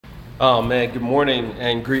Oh man, good morning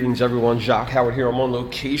and greetings everyone. Jacques Howard here. I'm on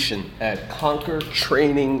location at Conquer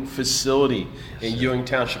Training Facility in Ewing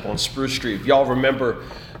Township on Spruce Street. If y'all remember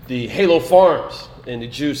the Halo Farms and the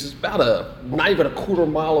Juice, it's about not even a quarter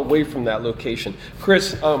mile away from that location.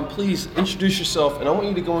 Chris, please introduce yourself, and I want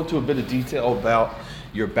you to go into a bit of detail about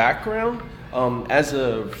your background as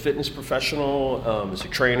a fitness professional, as a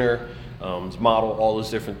trainer, as a model, all those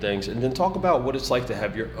different things, and then talk about what it's like to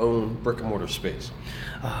have your own brick and mortar space.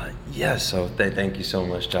 So thank you so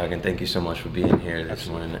much, Jog, and thank you so much for being here this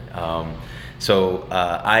morning.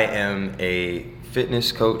 I am a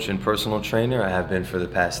fitness coach and personal trainer. I have been for the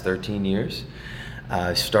past 13 years.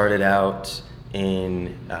 I started out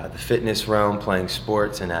in the fitness realm, playing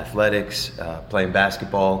sports and athletics, playing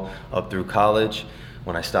basketball up through college.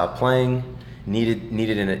 When I stopped playing,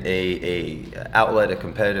 needed a outlet, a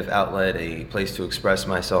competitive outlet, a place to express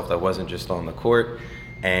myself that wasn't just on the court,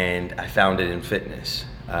 and I found it in fitness.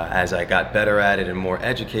 As I got better at it and more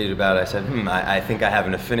educated about it, I said, I think I have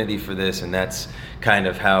an affinity for this, and that's kind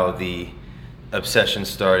of how the obsession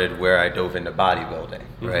started, where I dove into bodybuilding,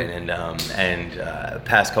 right? And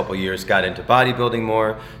past couple years got into bodybuilding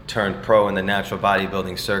more, turned pro in the natural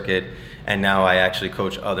bodybuilding circuit, and now I actually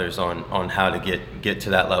coach others on how to get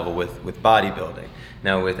to that level with bodybuilding.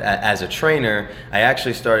 Now, as a trainer, I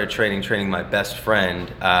actually started training my best friend.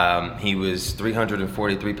 He was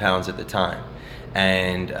 343 pounds at the time,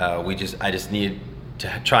 and I just needed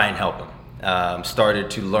to try and help him.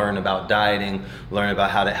 Started to learn about dieting, learn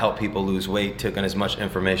about how to help people lose weight, took in as much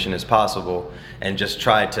information as possible, and just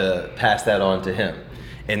tried to pass that on to him.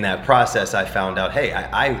 In that process, I found out, hey,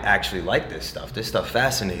 I actually like this stuff. This stuff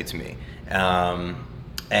fascinates me.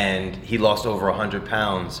 And he lost over 100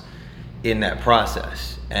 pounds in that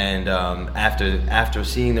process. And after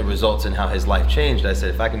seeing the results and how his life changed, I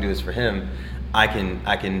said, if I can do this for him, I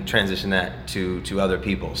can transition that to other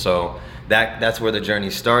people. So that's where the journey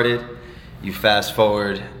started. You fast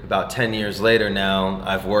forward about 10 years later now,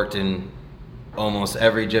 I've worked in almost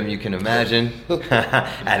every gym you can imagine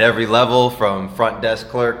at every level, from front desk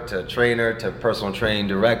clerk to trainer to personal training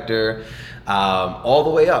director, all the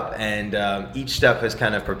way up. And each step has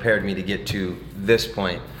kind of prepared me to get to this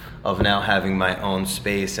point of now having my own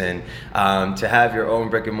space. And to have your own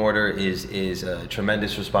brick and mortar is a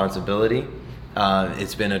tremendous responsibility.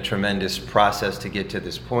 It's been a tremendous process to get to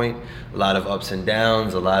this point. A lot of ups and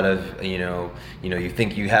downs, a lot of, you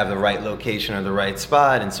think you have the right location or the right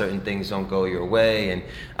spot and certain things don't go your way.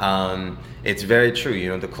 And it's very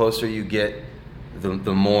true. The closer you get,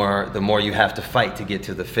 the more you have to fight to get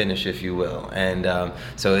to the finish, if you will. And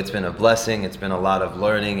so it's been a blessing. It's been a lot of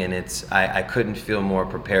learning, and I couldn't feel more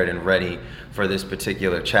prepared and ready for this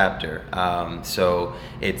particular chapter. So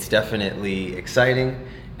it's definitely exciting.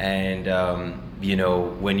 And,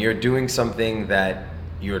 when you're doing something that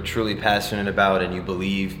you're truly passionate about and you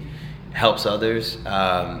believe helps others,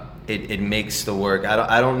 it makes the work.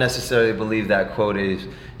 I don't necessarily believe that quote is,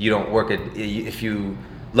 if you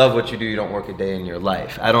love what you do, you don't work a day in your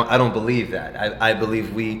life. I don't believe that. I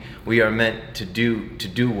believe we are meant to do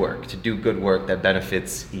good work that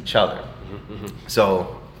benefits each other.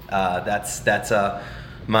 So that's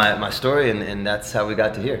my story, and that's how we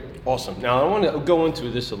got to here. Awesome. Now I want to go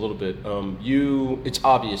into this a little bit. It's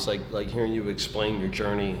obvious, like hearing you explain your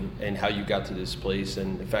journey and how you got to this place,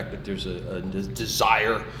 and the fact that there's a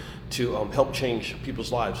desire to help change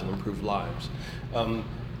people's lives and improve lives.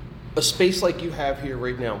 A space like you have here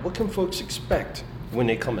right now, what can folks expect when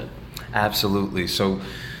they come in? Absolutely. So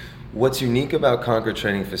what's unique about Conquer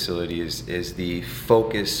Training Facility is the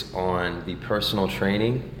focus on the personal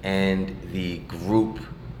training and the group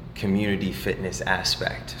community fitness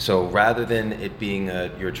aspect. So rather than it being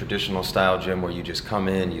your traditional style gym where you just come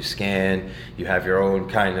in, you scan, you have your own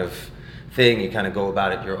kind of thing, you kind of go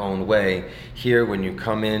about it your own way, here when you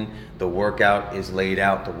come in, the workout is laid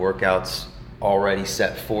out, the workout's already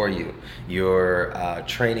set for you. Your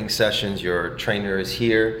training sessions, your trainer is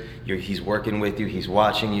here, he's working with you, he's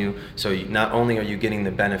watching you. So not only are you getting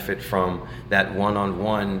the benefit from that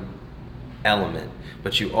one-on-one element,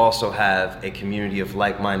 but you also have a community of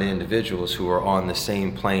like-minded individuals who are on the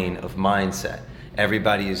same plane of mindset.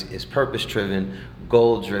 Everybody is purpose-driven,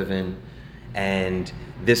 goal-driven, and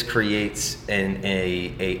this creates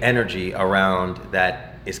a energy around that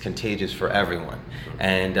is contagious for everyone.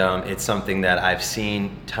 And it's something that I've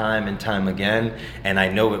seen time and time again, and I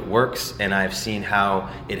know it works, and I've seen how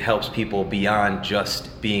it helps people beyond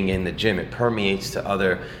just being in the gym. It permeates to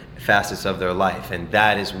other facets of their life, and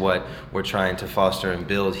that is what we're trying to foster and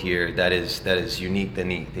build here. That is unique than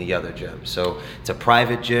the other gyms. So it's a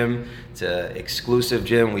private gym, it's an exclusive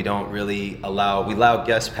gym. We allow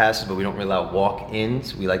guest passes, but we don't really allow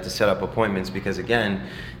walk-ins. We like to set up appointments because, again,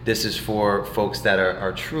 this is for folks that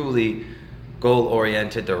are truly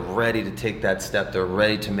goal-oriented. They're ready to take that step. They're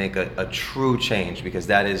ready to make a true change, because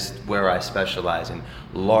that is where I specialize, in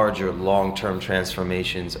larger, long-term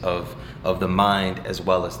transformations of the mind as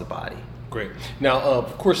well as the body. Great. Now,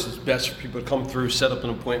 of course, it's best for people to come through, set up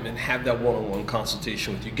an appointment, have that one-on-one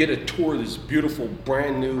consultation with you, get a tour of this beautiful,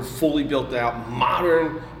 brand new, fully built out,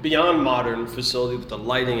 modern, beyond modern facility with the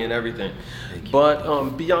lighting and everything.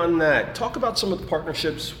 But beyond that, talk about some of the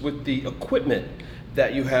partnerships with the equipment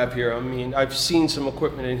that you have here. I mean, I've seen some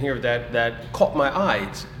equipment in here that caught my eye.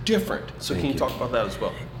 It's different. So can you talk about that as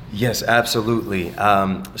well? Yes, absolutely.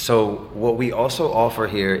 So what we also offer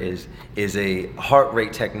here is a heart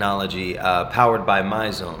rate technology powered by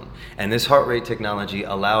MyZone. And this heart rate technology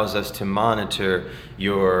allows us to monitor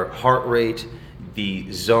your heart rate, the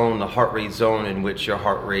heart rate zone in which your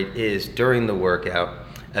heart rate is during the workout,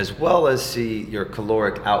 as well as see your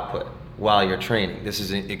caloric output while you're training. This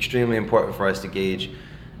is extremely important for us to gauge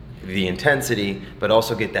the intensity, but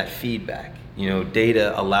also get that feedback.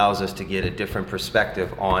 Data allows us to get a different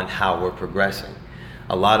perspective on how we're progressing.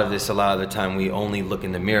 A lot of the time we only look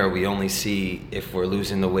in the mirror, we only see if we're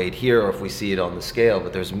losing the weight here or if we see it on the scale,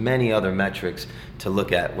 but there's many other metrics to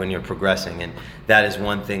look at when you're progressing, and that is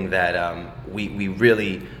one thing that we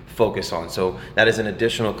really focus on. So that is an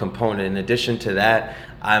additional component. In addition to that,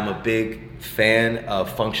 I'm a big fan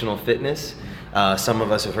of functional fitness. Some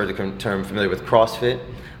of us have heard the term, familiar with CrossFit.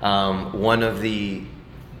 One of the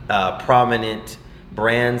prominent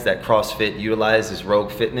brands that CrossFit utilizes is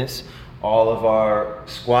Rogue Fitness. All of our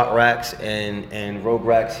squat racks and Rogue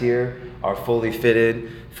racks here are fully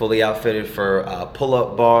outfitted for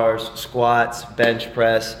pull-up bars, squats, bench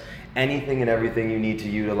press, anything and everything you need to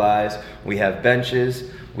utilize. We have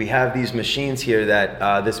benches. We have these machines here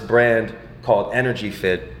that this brand called Energy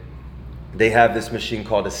Fit, they have this machine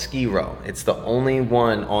called a ski row. It's the only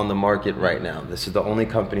one on the market right now. This is the only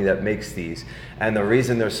company that makes these. And the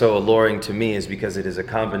reason they're so alluring to me is because it is a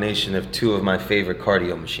combination of two of my favorite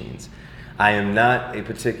cardio machines. I am not a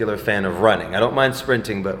particular fan of running. I don't mind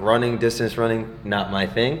sprinting, but running, distance running, not my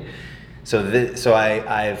thing. So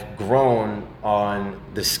I've grown on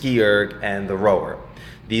the ski erg and the rower.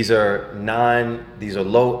 These are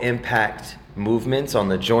low impact movements on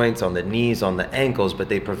the joints, on the knees, on the ankles, but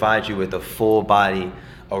they provide you with a full body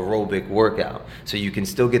aerobic workout. So you can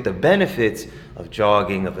still get the benefits of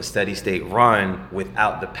jogging, of a steady state run,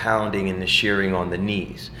 without the pounding and the shearing on the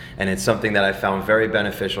knees. And it's something that I found very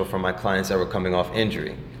beneficial for my clients that were coming off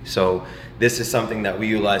injury. So this is something that we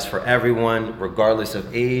utilize for everyone, regardless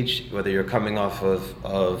of age, whether you're coming off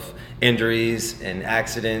of injuries and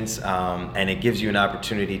accidents, and it gives you an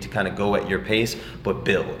opportunity to kind of go at your pace, but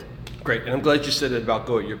build. Great, and I'm glad you said it about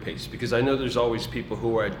go at your pace, because I know there's always people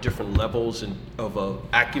who are at different levels of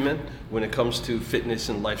acumen when it comes to fitness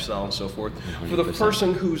and lifestyle and so forth. 100%. For the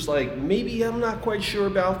person who's like, maybe I'm not quite sure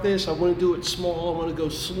about this, I want to do it small, I want to go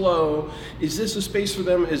slow, is this a space for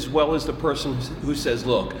them, as well as the person who says,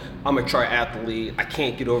 look, I'm a triathlete, I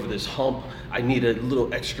can't get over this hump, I need a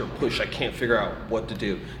little extra push, I can't figure out what to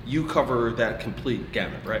do? You cover that complete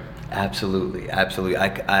gamut, right? Absolutely.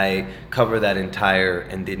 I cover that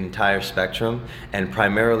entire spectrum, and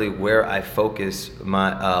primarily where I focus a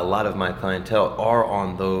lot of my clientele are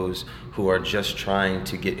on those who are just trying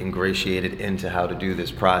to get ingratiated into how to do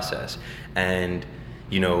this process. And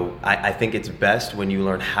I think it's best when you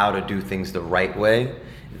learn how to do things the right way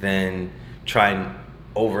than try and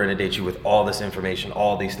over-inundate you with all this information,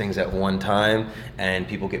 all these things at one time, and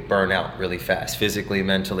people get burned out really fast, physically,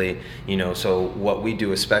 mentally. So what we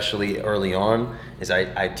do, especially early on, is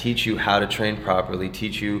I teach you how to train properly,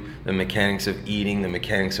 teach you the mechanics of eating, the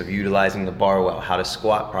mechanics of utilizing the bar well, how to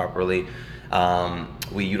squat properly.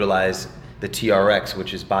 We utilize the TRX,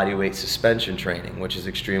 which is body weight suspension training, which is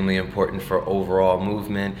extremely important for overall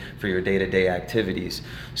movement, for your day-to-day activities.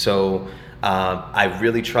 So I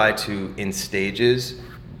really try to, in stages,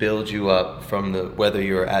 build you up from whether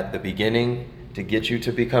you're at the beginning to get you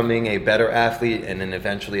to becoming a better athlete and then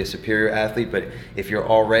eventually a superior athlete. But if you're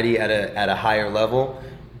already at a higher level,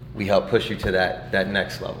 we help push you to that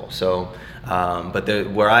next level. So, but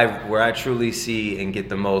where I truly see and get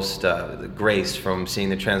the most grace from seeing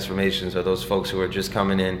the transformations are those folks who are just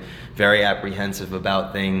coming in very apprehensive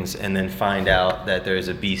about things and then find out that there's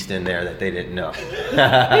a beast in there that they didn't know.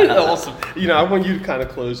 Awesome. I want you to kind of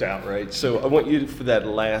close out, right? So I want you to, for that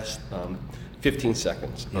last 15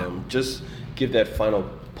 seconds. Just give that final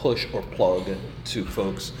push or plug to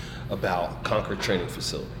folks about Conquer Training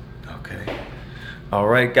Facility. Okay. All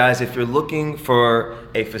right, guys, if you're looking for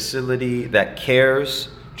a facility that cares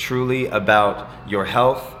truly about your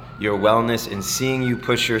health, your wellness, and seeing you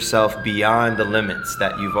push yourself beyond the limits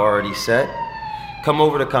that you've already set, come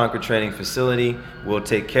over to Conquer Training Facility. We'll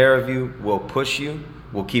take care of you, we'll push you,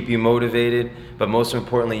 we'll keep you motivated, but most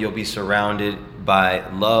importantly, you'll be surrounded by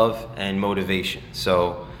love and motivation.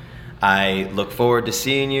 So I look forward to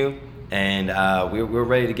seeing you, and we're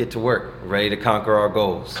ready to get to work, ready to conquer our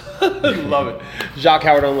goals. Love it. Jacques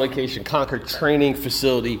Howard on location, Conquer Training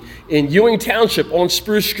Facility in Ewing Township on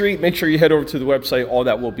Spruce Street. Make sure you head over to the website. All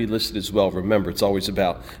that will be listed as well. Remember, it's always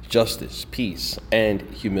about justice, peace, and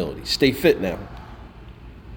humility. Stay fit now.